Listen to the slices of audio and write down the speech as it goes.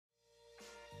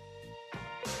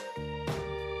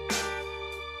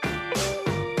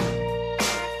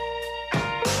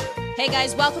Hey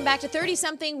guys, welcome back to 30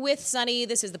 Something with Sunny.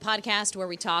 This is the podcast where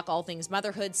we talk all things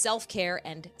motherhood, self-care,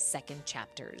 and second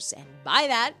chapters. And by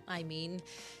that, I mean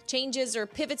changes or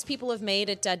pivots people have made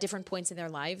at different points in their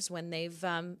lives when they've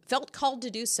felt called to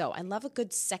do so. I love a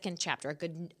good second chapter,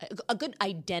 a good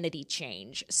identity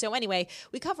change. So anyway,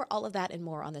 we cover all of that and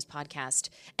more on this podcast.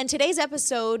 And today's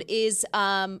episode is,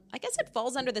 I guess it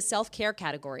falls under the self-care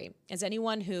category. As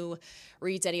anyone who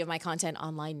reads any of my content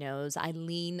online knows, I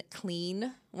lean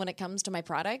clean when it comes to my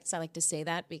products. I like to say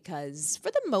that because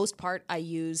for the most part, I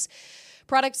use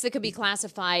products that could be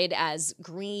classified as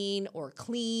green or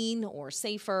clean or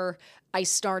safer. I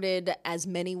started, as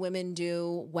many women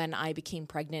do, when I became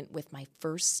pregnant with my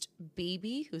first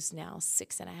baby, who's now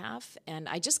 6.5. And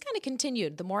I just kind of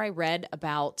continued. The more I read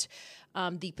about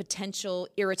the potential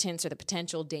irritants or the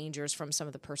potential dangers from some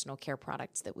of the personal care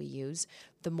products that we use,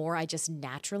 the more I just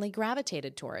naturally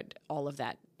gravitated toward all of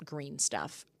that green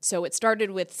stuff. So it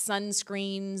started with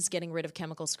sunscreens, getting rid of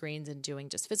chemical screens and doing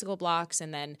just physical blocks.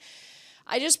 And then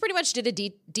I just pretty much did a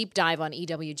deep dive on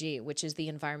EWG, which is the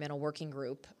Environmental Working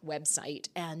Group website,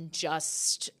 and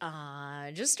just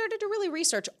started to really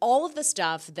research all of the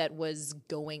stuff that was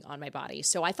going on my body.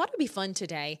 So I thought it would be fun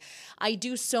today. I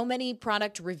do so many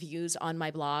product reviews on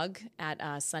my blog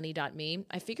at sunny.me.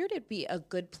 I figured it'd be a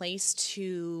good place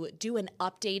to do an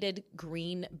updated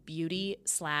green beauty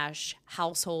 /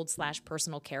 household /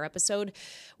 personal care episode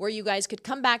where you guys could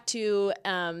come back to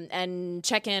and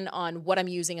check in on what I'm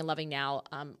using and loving now.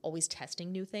 I'm always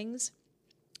testing new things.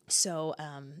 So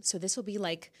this will be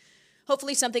like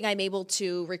hopefully something I'm able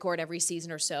to record every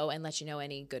season or so and let you know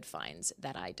any good finds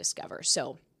that I discover.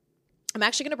 So I'm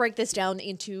actually going to break this down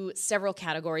into several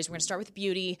categories. We're going to start with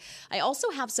beauty. I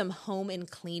also have some home and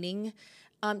cleaning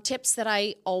tips that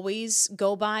I always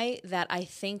go by that I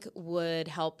think would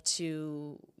help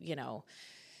to,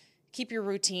 keep your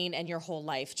routine and your whole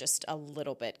life just a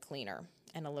little bit cleaner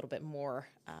and a little bit more,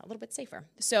 a little bit safer.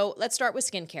 So let's start with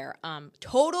skincare.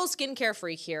 Total skincare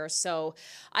freak here. So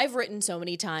I've written so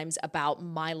many times about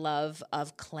my love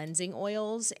of cleansing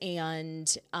oils,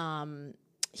 and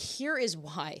here is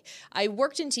why. I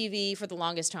worked in TV for the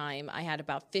longest time. I had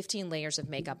about 15 layers of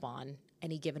makeup on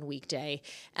any given weekday,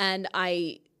 and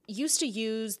I used to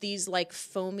use these like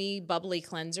foamy, bubbly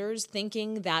cleansers,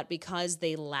 thinking that because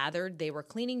they lathered, they were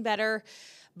cleaning better.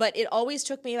 But it always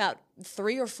took me about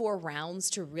 3 or 4 rounds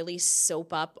to really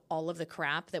soap up all of the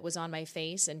crap that was on my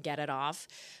face and get it off.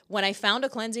 When I found a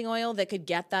cleansing oil that could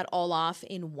get that all off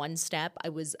in one step, I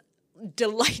was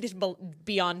delighted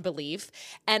beyond belief.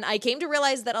 And I came to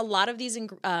realize that a lot of these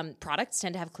products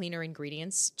tend to have cleaner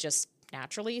ingredients just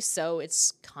naturally, so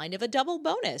it's kind of a double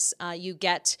bonus. You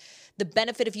get the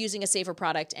benefit of using a safer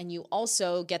product, and you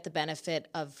also get the benefit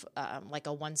of like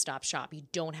a one-stop shop. You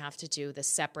don't have to do the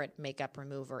separate makeup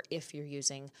remover if you're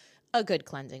using a good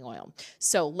cleansing oil.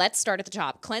 So let's start at the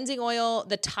top. Cleansing oil,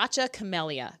 the Tatcha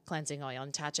Camellia cleansing oil,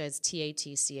 and Tatcha is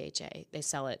Tatcha. They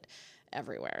sell it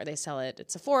everywhere. They sell it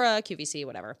at Sephora, QVC,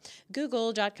 whatever.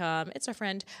 Google.com. It's our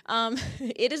friend.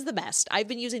 It is the best. I've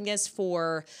been using this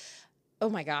for oh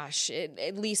my gosh,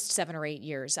 at least 7 or 8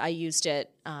 years. I used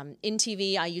it in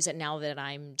TV. I use it now that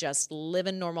I'm just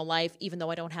living normal life, even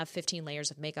though I don't have 15 layers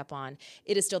of makeup on.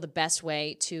 It is still the best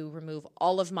way to remove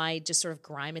all of my just sort of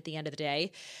grime at the end of the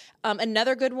day.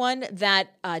 Another good one that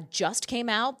just came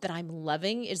out that I'm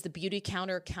loving is the Beauty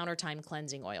Counter Countertime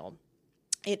Cleansing Oil.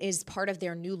 It is part of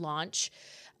their new launch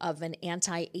of an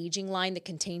anti-aging line that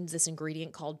contains this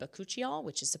ingredient called bakuchiol,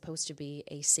 which is supposed to be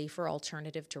a safer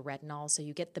alternative to retinol. So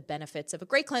you get the benefits of a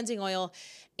great cleansing oil,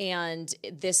 and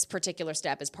this particular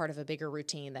step is part of a bigger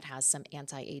routine that has some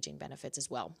anti-aging benefits as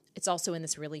well. It's also in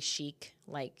this really chic,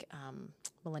 like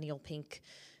millennial pink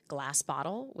glass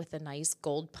bottle with a nice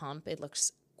gold pump. It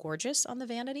looks gorgeous on the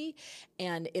vanity,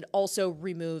 and it also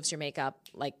removes your makeup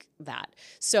like that.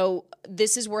 So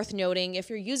this is worth noting.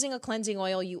 If you're using a cleansing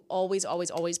oil, you always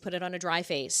put it on a dry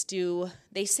face.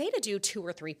 They say to do 2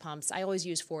 or 3 pumps. I always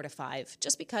use 4 to 5,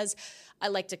 just because I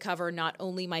like to cover not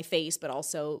only my face, but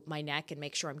also my neck and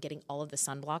make sure I'm getting all of the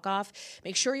sunblock off.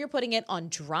 Make sure you're putting it on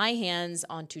dry hands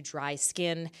onto dry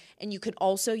skin, and you can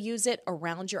also use it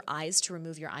around your eyes to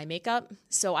remove your eye makeup.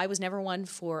 So I was never one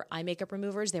for eye makeup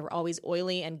removers. They were always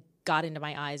oily and got into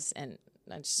my eyes, and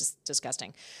it's just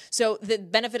disgusting. So the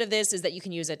benefit of this is that you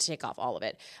can use it to take off all of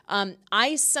it.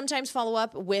 I sometimes follow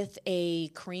up with a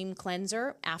cream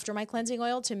cleanser after my cleansing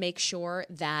oil to make sure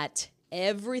that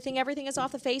everything is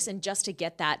off the face, and just to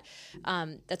get that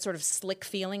that sort of slick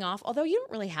feeling off. Although you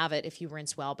don't really have it if you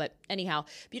rinse well. But anyhow,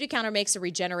 Beautycounter makes a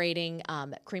regenerating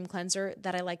cream cleanser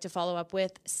that I like to follow up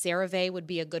with. CeraVe would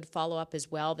be a good follow-up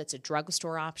as well. That's a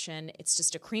drugstore option. It's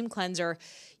just a cream cleanser.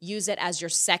 Use it as your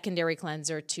secondary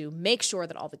cleanser to make sure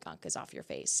that all the gunk is off your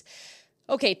face.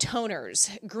 Okay,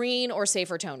 toners, green or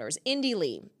safer toners. Indie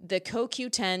Lee, the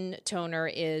CoQ10 toner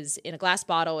is in a glass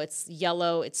bottle. It's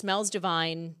yellow. It smells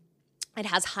divine. It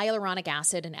has hyaluronic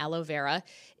acid and aloe vera.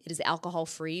 It is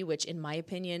alcohol-free, which in my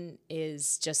opinion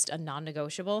is just a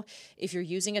non-negotiable. If you're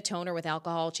using a toner with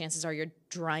alcohol, chances are you're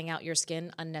drying out your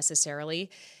skin unnecessarily.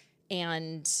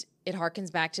 And it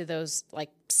harkens back to those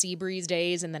like Seabreeze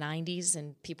days in the 90s,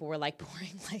 and people were like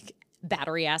pouring like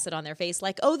battery acid on their face,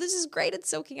 like, oh, this is great, it's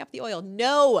soaking up the oil.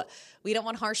 No, we don't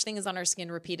want harsh things on our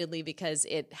skin repeatedly because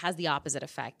it has the opposite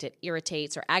effect. It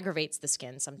irritates or aggravates the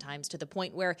skin sometimes to the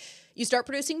point where you start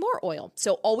producing more oil.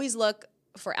 So always look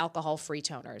for alcohol-free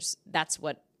toners. That's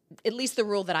what, at least the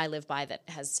rule that I live by, that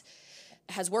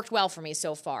has worked well for me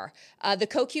so far. The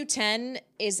CoQ10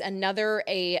 is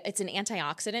it's an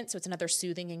antioxidant, so it's another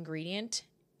soothing ingredient.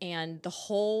 And the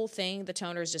whole thing, the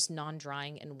toner is just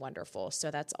non-drying and wonderful. So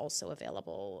that's also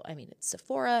available. I mean, it's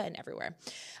Sephora and everywhere.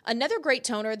 Another great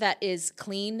toner that is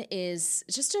clean is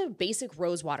just a basic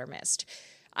rose water mist.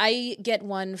 I get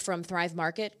one from Thrive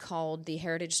Market called the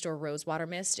Heritage Store Rose Water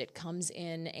Mist. It comes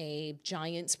in a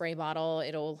giant spray bottle.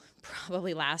 It'll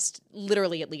probably last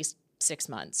literally at least 6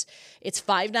 months. It's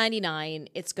 $5.99.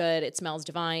 It's good. It smells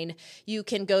divine. You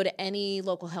can go to any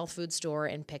local health food store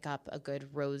and pick up a good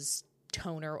rose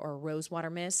toner or rose water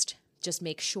mist. Just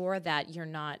make sure that you're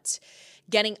not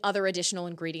getting other additional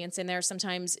ingredients in there.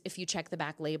 Sometimes if you check the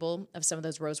back label of some of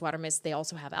those rose water mists, they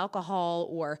also have alcohol,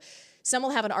 or some will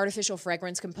have an artificial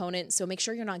fragrance component. So make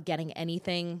sure you're not getting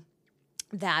anything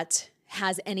that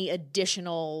has any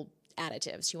additional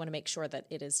additives. You want to make sure that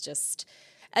it is just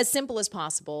as simple as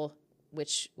possible,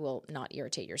 which will not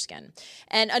irritate your skin.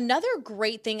 And another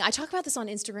great thing, I talk about this on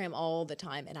Instagram all the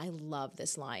time, and I love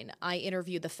this line. I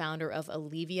interviewed the founder of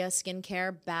Olivia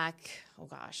Skincare back,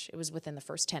 it was within the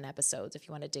first 10 episodes, if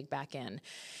you want to dig back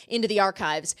into the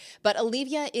archives. But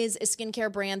Olivia is a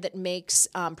skincare brand that makes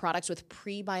products with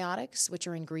prebiotics, which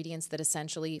are ingredients that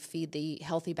essentially feed the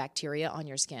healthy bacteria on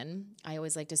your skin. I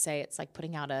always like to say it's like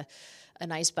putting out a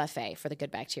nice buffet for the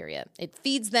good bacteria. It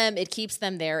feeds them, it keeps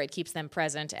them there, it keeps them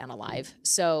present and alive.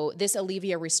 So this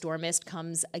Olivia Restore Mist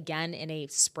comes again in a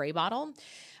spray bottle.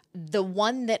 The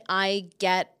one that I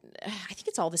get, I think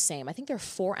it's all the same. I think they're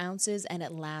 4 ounces and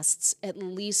it lasts at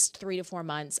least 3 to 4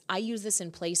 months. I use this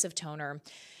in place of toner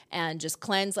and just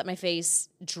cleanse, let my face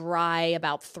dry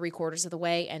about 3/4 of the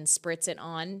way, and spritz it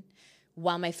on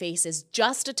while my face is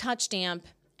just a touch damp,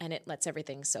 and it lets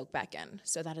everything soak back in.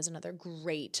 So that is another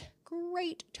great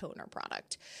toner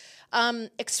product.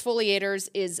 Exfoliators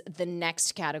is the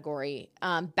next category.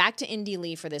 Back to Indie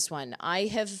Lee for this one. I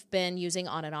have been using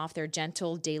on and off their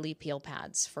gentle daily peel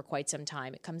pads for quite some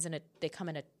time. They come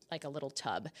in like a little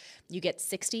tub. You get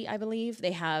 60, I believe.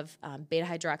 They have beta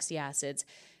hydroxy acids,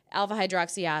 alpha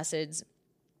hydroxy acids,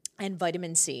 and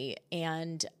vitamin C.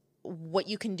 And what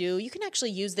you can do, you can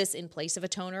actually use this in place of a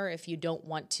toner if you don't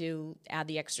want to add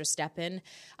the extra step in.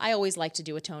 I always like to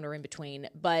do a toner in between,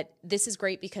 but this is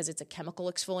great because it's a chemical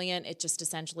exfoliant. It just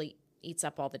essentially eats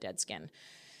up all the dead skin.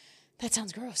 That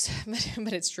sounds gross,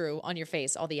 but it's true. On your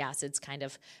face, all the acids kind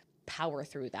of power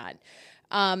through that.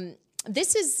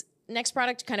 Next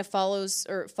product kind of falls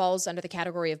under the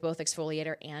category of both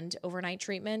exfoliator and overnight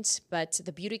treatment, but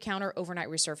the Beautycounter Overnight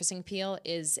Resurfacing Peel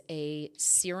is a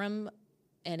serum,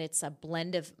 and it's a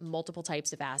blend of multiple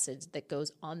types of acids that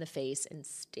goes on the face and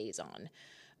stays on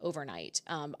overnight.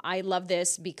 I love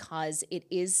this because it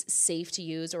is safe to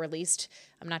use, or at least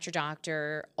I'm not your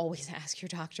doctor. Always ask your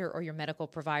doctor or your medical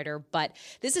provider. But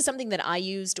this is something that I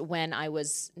used when I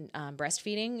was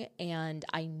breastfeeding, and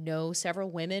I know several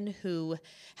women who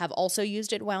have also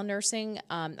used it while nursing.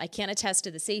 I can't attest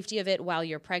to the safety of it while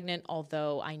you're pregnant,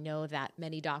 although I know that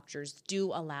many doctors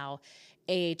do allow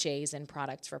AHAs and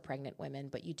products for pregnant women,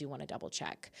 but you do want to double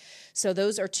check. So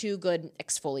those are 2 good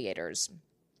exfoliators.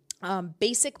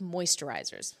 Basic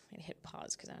moisturizers. I'm going to hit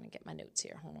pause because I'm going to get my notes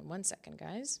here. Hold on 1 second,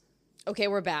 guys. Okay,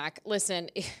 we're back. Listen,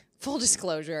 full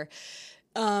disclosure,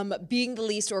 being the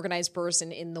least organized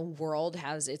person in the world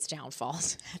has its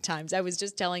downfalls at times. I was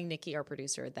just telling Nikki, our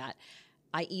producer, that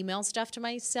I email stuff to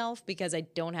myself because I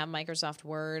don't have Microsoft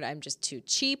Word. I'm just too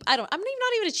cheap. I'm not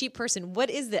even a cheap person. What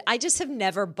is that? I just have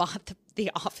never bought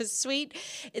the office suite.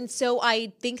 And so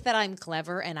I think that I'm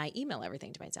clever and I email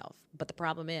everything to myself. But the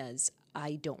problem is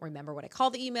I don't remember what I call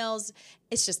the emails.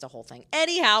 It's just a whole thing.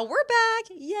 Anyhow, we're back.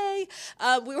 Yay.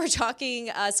 We were talking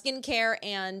skincare,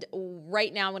 and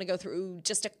right now I'm going to go through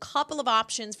just a couple of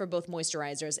options for both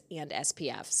moisturizers and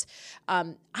SPFs.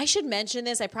 I should mention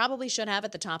this. I probably should have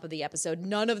at the top of the episode.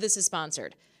 None of this is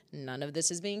sponsored. None of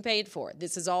this is being paid for.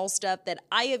 This is all stuff that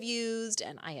I have used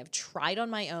and I have tried on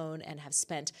my own and have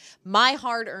spent my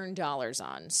hard-earned dollars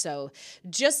on. So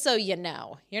just so you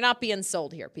know, you're not being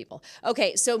sold here, people.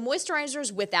 Okay, so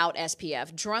moisturizers without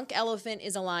SPF. Drunk Elephant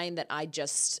is a line that I'm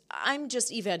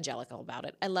just evangelical about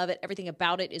it. I love it. Everything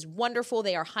about it is wonderful.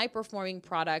 They are high-performing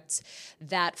products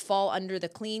that fall under the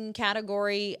clean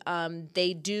category.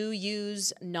 They do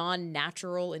use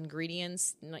non-natural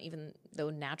ingredients, not even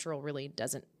though natural really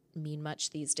doesn't mean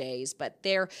much these days, but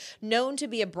they're known to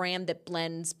be a brand that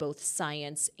blends both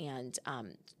science and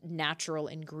natural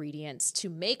ingredients to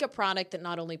make a product that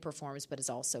not only performs but is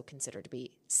also considered to be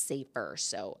safer.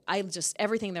 So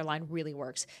everything in their line really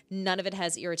works. None of it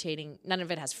has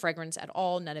fragrance at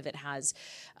all. None of it has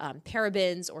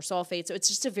parabens or sulfates. So it's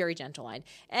just a very gentle line.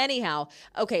 Anyhow,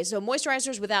 okay, so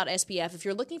moisturizers without SPF. If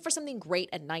you're looking for something great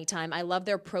at nighttime, I love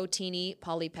their Proteini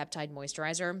Polypeptide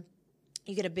Moisturizer.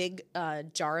 You get a big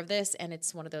jar of this, and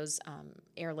it's one of those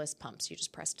airless pumps. You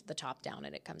just press the top down,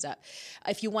 and it comes up.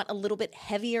 If you want a little bit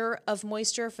heavier of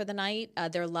moisture for the night,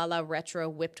 their Lala Retro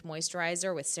Whipped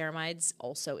Moisturizer with ceramides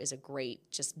also is a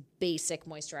great, just basic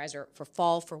moisturizer for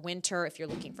fall, for winter. If you're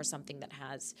looking for something that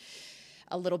has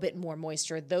a little bit more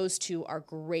moisture, those two are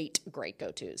great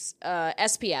go-tos.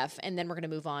 SPF, and then we're going to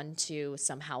move on to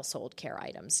some household care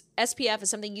items. SPF is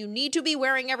something you need to be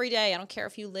wearing every day. I don't care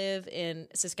if you live in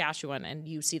Saskatchewan and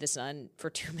you see the sun for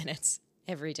 2 minutes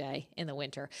every day in the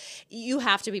winter. You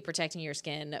have to be protecting your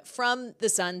skin from the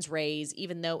sun's rays,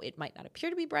 even though it might not appear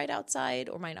to be bright outside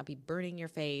or might not be burning your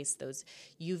face. Those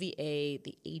UVA,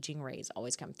 the aging rays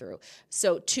always come through.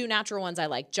 So 2 natural ones I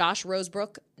like. Josh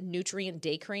Rosebrook Nutrient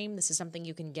Day Cream. This is something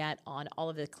you can get on all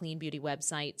of the clean beauty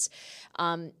websites.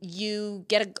 You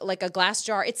get a glass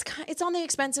jar. It's on the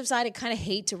expensive side. I kind of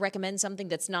hate to recommend something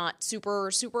that's not super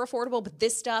affordable, but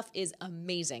this stuff is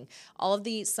amazing. All of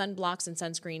the sunblocks and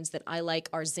sunscreens that I like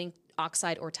are zinc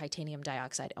oxide or titanium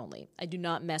dioxide only. I do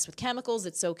not mess with chemicals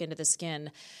that soak into the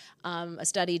skin. A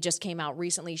study just came out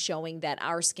recently showing that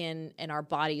our skin and our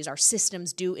bodies, our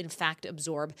systems do in fact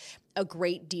absorb a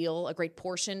great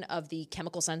portion of the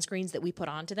chemical sunscreens that we put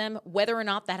onto them. Whether or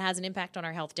not that has an impact on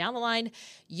our health down the line,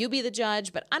 you be the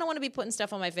judge, but I don't want to be putting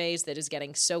stuff on my face that is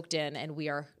getting soaked in and we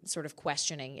are sort of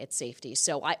questioning its safety.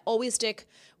 So I always stick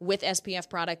with SPF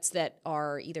products that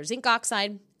are either zinc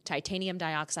oxide, titanium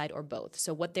dioxide, or both.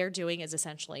 So what they're doing is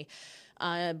essentially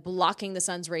blocking the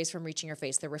sun's rays from reaching your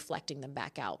face. They're reflecting them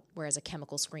back out, whereas a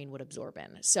chemical screen would absorb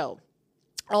in. So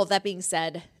all of that being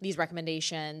said, these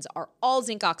recommendations are all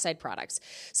zinc oxide products.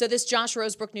 So this Josh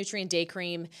Rosebrook Nutrient Day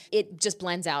Cream, it just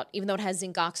blends out. Even though it has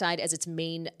zinc oxide as its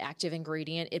main active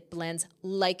ingredient, it blends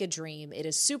like a dream. It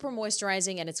is super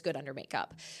moisturizing and it's good under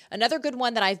makeup. Another good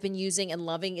one that I've been using and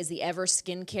loving is the Ever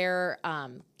Skincare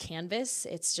Canvas.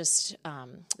 It's just,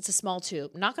 it's a small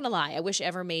tube. Not going to lie, I wish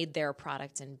Ever made their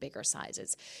products in bigger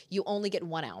sizes. You only get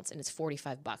 1 ounce and it's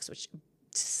 $45, which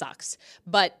sucks.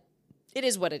 But it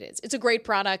is what it is. It's a great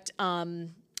product. I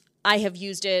have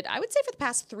used it, I would say for the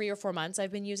past 3 or 4 months,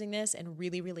 I've been using this and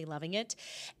really, really loving it.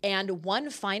 And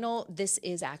this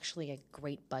is actually a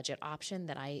great budget option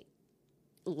that I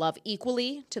love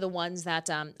equally to the ones that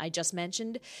I just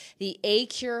mentioned. The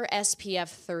Acure SPF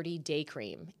 30 Day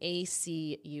Cream,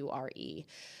 ACURE.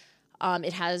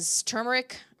 It has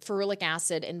turmeric, ferulic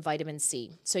acid, and vitamin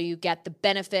C. So you get the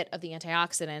benefit of the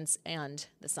antioxidants and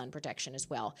the sun protection as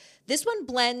well. This one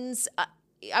blends,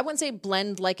 I wouldn't say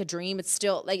blend like a dream. It's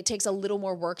still, it takes a little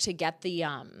more work to get the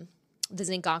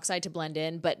zinc oxide to blend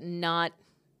in, but not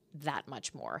that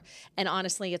much more. And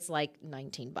honestly, it's like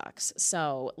 $19.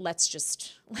 So let's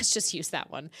just use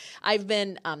that one. I've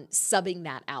been subbing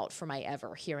that out for my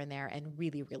Ever here and there and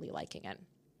really, really liking it.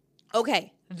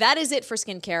 Okay, that is it for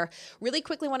skincare. Really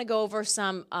quickly want to go over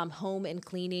some home and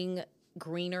cleaning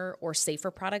greener or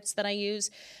safer products that I use.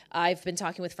 I've been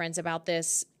talking with friends about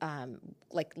this,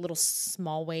 like little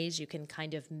small ways you can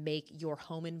kind of make your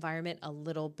home environment a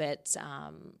little bit,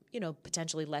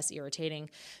 potentially less irritating.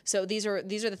 So these are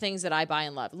the things that I buy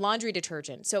and love. Laundry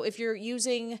detergent. So if you're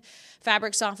using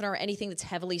fabric softener or anything that's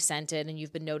heavily scented and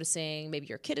you've been noticing maybe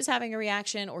your kid is having a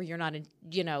reaction or you're not,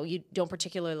 you don't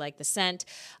particularly like the scent,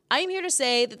 I'm here to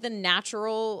say that the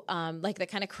natural, the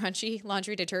kind of crunchy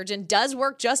laundry detergent does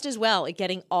work just as well at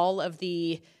getting all of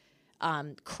the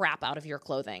crap out of your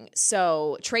clothing.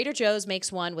 So Trader Joe's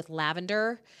makes one with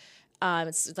lavender.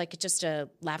 It's like just a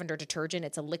lavender detergent.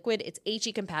 It's a liquid. It's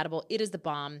HE compatible. It is the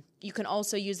bomb. You can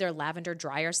also use their lavender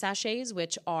dryer sachets,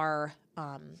 which are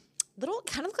little,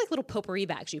 kind of like little potpourri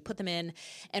bags. You put them in,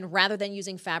 and rather than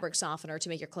using fabric softener to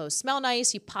make your clothes smell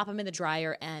nice, you pop them in the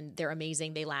dryer, and they're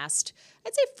amazing. They last,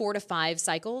 I'd say, 4 to 5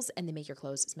 cycles, and they make your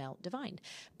clothes smell divine.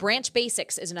 Branch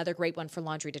Basics is another great one for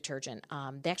laundry detergent.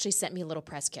 They actually sent me a little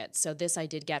press kit, so this I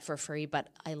did get for free, but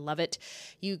I love it.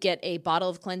 You get a bottle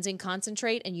of cleansing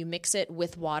concentrate, and you mix it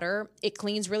with water. It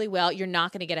cleans really well. You're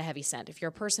not going to get a heavy scent. If you're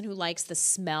a person who likes the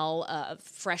smell of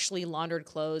freshly laundered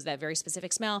clothes, that very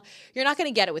specific smell, you're not going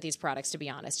to get it with these products, to be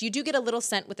honest. You do get a little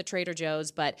scent with the Trader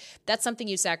Joe's, but that's something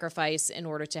you sacrifice in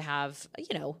order to have,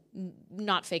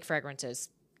 not fake fragrances,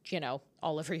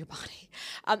 all over your body.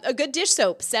 A good dish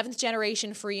soap, 7th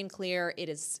generation, free and clear. It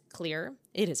is clear.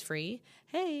 It is free.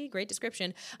 Hey, great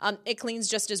description. It cleans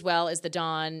just as well as the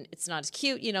Dawn. It's not as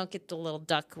cute. You don't get the little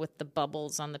duck with the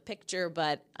bubbles on the picture,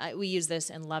 but we use this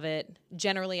and love it.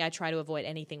 Generally, I try to avoid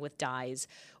anything with dyes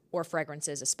or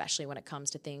fragrances, especially when it comes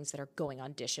to things that are going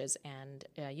on dishes and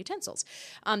utensils.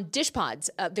 Dish pods,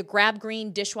 the Grab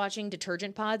Green dishwashing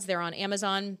detergent pods. They're on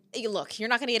Amazon. Look, you're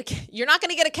not going to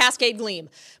get a Cascade Gleam,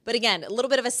 but again, a little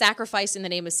bit of a sacrifice in the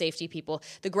name of safety, people.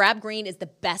 The Grab Green is the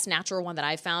best natural one that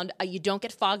I've found. You don't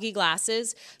get foggy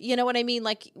glasses. You know what I mean?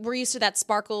 Like, we're used to that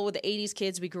sparkle with the 80s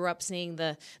kids. We grew up seeing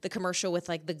the commercial with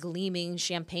like the gleaming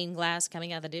champagne glass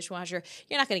coming out of the dishwasher.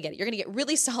 You're not going to get it. You're going to get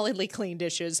really solidly clean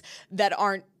dishes that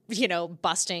aren't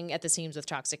busting at the seams with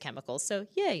toxic chemicals. So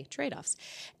yay, trade-offs.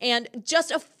 And just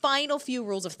a final few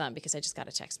rules of thumb, because I just got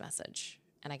a text message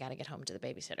and I got to get home to the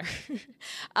babysitter.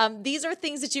 These are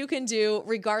things that you can do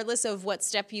regardless of what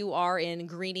step you are in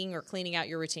greening or cleaning out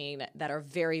your routine that are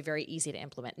very, very easy to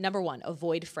implement. Number 1,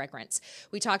 avoid fragrance.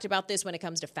 We talked about this when it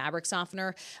comes to fabric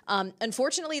softener.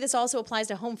 Unfortunately, this also applies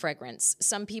to home fragrance.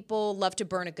 Some people love to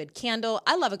burn a good candle.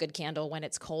 I love a good candle when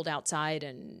it's cold outside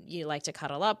and you like to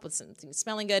cuddle up with something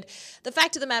smelling good. The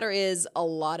fact of the matter is, a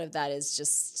lot of that is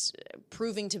just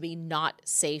proving to be not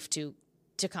safe to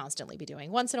constantly be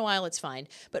doing. Once in a while, it's fine.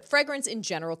 But fragrance in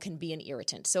general can be an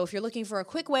irritant. So if you're looking for a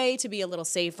quick way to be a little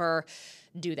safer,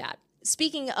 do that.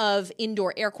 Speaking of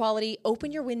indoor air quality,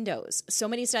 open your windows. So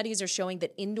many studies are showing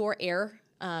that indoor air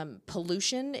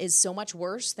pollution is so much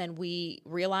worse than we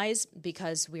realize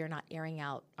because we are not airing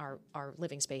out our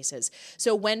living spaces.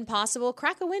 So when possible,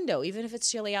 crack a window, even if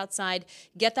it's chilly outside.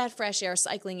 Get that fresh air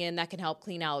cycling in. That can help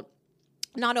clean out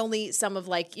not only some of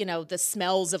the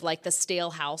smells of the stale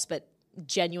house, but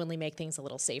genuinely make things a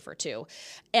little safer too.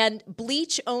 And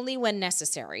bleach only when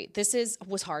necessary. This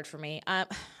was hard for me. I'm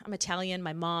Italian.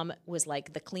 My mom was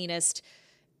like the cleanest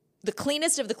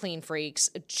of the clean freaks.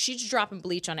 She's dropping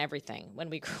bleach on everything when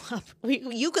we grew up.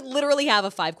 You could literally have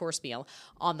a 5-course meal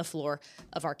on the floor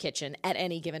of our kitchen at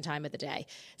any given time of the day.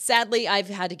 Sadly, I've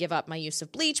had to give up my use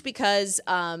of bleach because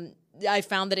I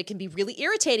found that it can be really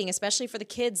irritating, especially for the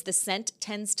kids. The scent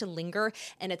tends to linger,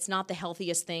 and it's not the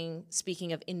healthiest thing,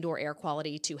 speaking of indoor air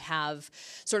quality, to have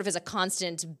sort of as a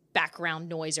constant background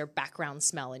noise or background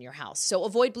smell in your house. So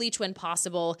avoid bleach when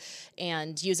possible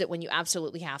and use it when you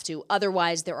absolutely have to.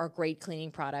 Otherwise, there are great cleaning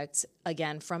products,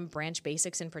 again, from Branch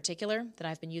Basics in particular, that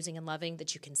I've been using and loving,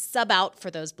 that you can sub out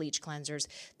for those bleach cleansers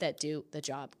that do the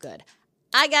job good.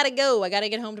 I gotta go. I gotta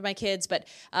get home to my kids. But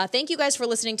thank you guys for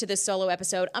listening to this solo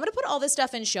episode. I'm gonna put all this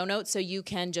stuff in show notes so you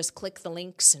can just click the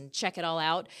links and check it all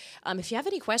out. If you have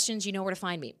any questions, you know where to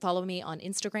find me. Follow me on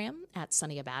Instagram at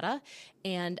Sunny Abada,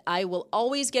 and I will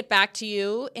always get back to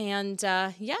you. And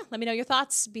let me know your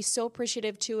thoughts. Be so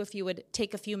appreciative too if you would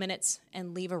take a few minutes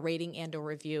and leave a rating and a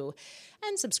review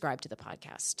and subscribe to the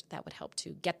podcast. That would help to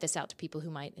get this out to people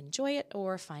who might enjoy it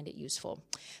or find it useful.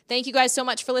 Thank you guys so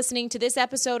much for listening to this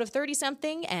episode of 30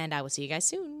 Something, and I will see you guys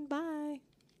soon. Bye.